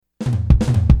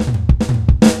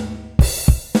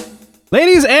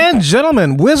Ladies and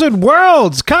gentlemen, Wizard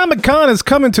World's Comic-Con is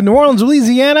coming to New Orleans,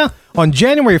 Louisiana on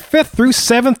January 5th through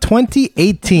 7th,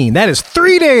 2018. That is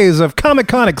 3 days of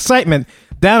Comic-Con excitement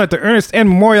down at the Ernest N.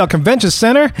 Memorial Convention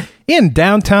Center in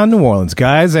downtown New Orleans,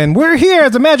 guys. And we're here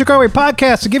as a Magic Our Way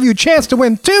podcast to give you a chance to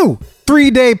win 2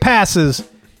 3-day passes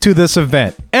to this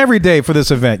event. Every day for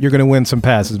this event, you're going to win some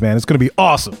passes, man. It's going to be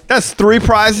awesome. That's 3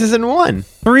 prizes in one.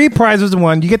 3 prizes in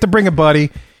one. You get to bring a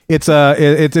buddy. It's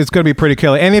going to be pretty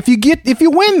killer. And if you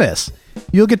win this,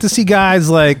 you'll get to see guys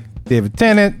like David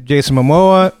Tennant, Jason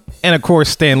Momoa, and of course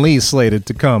Stan Lee slated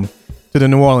to come to the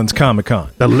New Orleans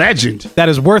Comic-Con. The legend. That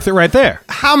is worth it right there.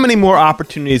 How many more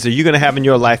opportunities are you going to have in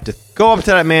your life to go up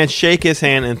to that man, shake his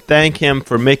hand, and thank him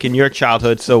for making your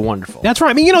childhood so wonderful? That's right.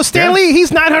 I mean, Stan Lee,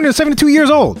 he's 972 years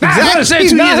old. Exactly.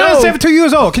 He's 972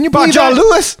 years old. Can you believe John that?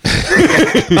 Lewis?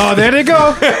 Oh, there they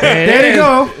go. There they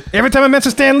go. Every time I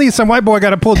mention Stan Lee, some white boy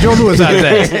got to pull Joe Lewis out of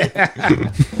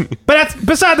that. But that's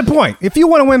beside the point. If you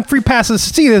want to win free passes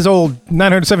to see this old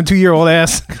 972-year-old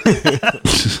ass,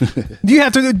 you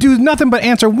have to do nothing but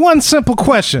answer one simple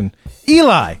question.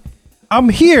 Eli, I'm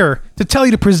here to tell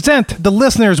you to present the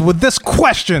listeners with this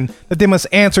question that they must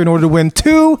answer in order to win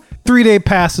 2 3-day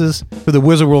passes for the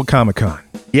Wizard World Comic-Con.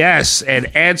 Yes,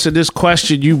 and answer this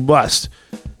question you must.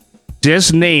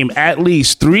 Just name at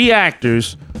least 3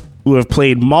 actors who have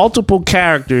played multiple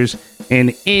characters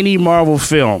in any Marvel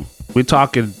film. We're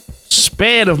talking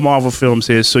span of Marvel films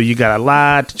here, so you got a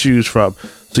lot to choose from.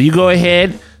 So you go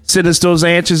ahead, send us those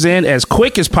answers in as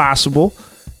quick as possible,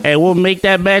 and we'll make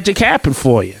that magic happen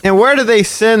for you. And where do they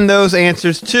send those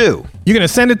answers to? You're going to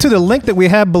send it to the link that we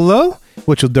have below,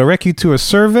 which will direct you to a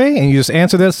survey, and you just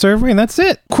answer that survey, and that's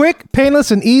it. Quick,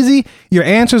 painless, and easy. Your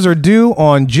answers are due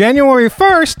on January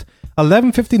 1st,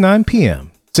 11:59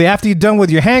 p.m. So after you're done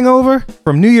with your hangover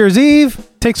from New Year's Eve,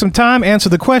 take some time, answer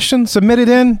the question, submit it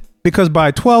in, because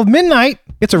by 12 midnight,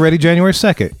 it's already January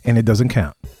 2nd, and it doesn't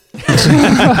count.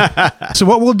 So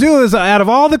what we'll do is, out of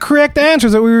all the correct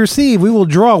answers that we receive, we will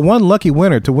draw one lucky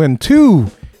winner to win 2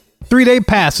 3-day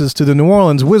passes to the New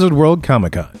Orleans Wizard World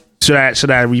Comic-Con.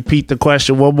 Should I repeat the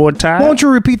question one more time? Won't you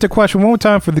repeat the question one more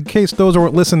time for the case those who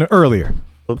weren't listening earlier?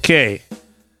 Okay.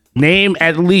 Name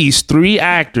at least 3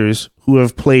 actors who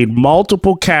have played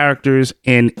multiple characters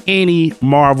in any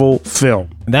Marvel film.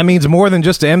 And that means more than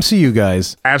just the MCU,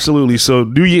 guys. Absolutely. So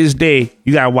New Year's Day,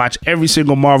 you got to watch every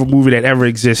single Marvel movie that ever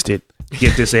existed to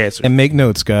get this answer. And make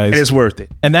notes, guys. And it's worth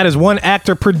it. And that is 1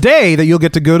 actor per day that you'll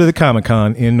get to go to the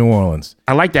Comic-Con in New Orleans.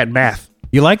 I like that math.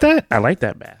 You like that? I like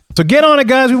that math. So get on it,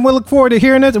 guys. We look forward to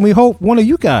hearing it, and we hope one of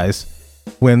you guys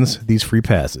wins these free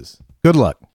passes. Good luck.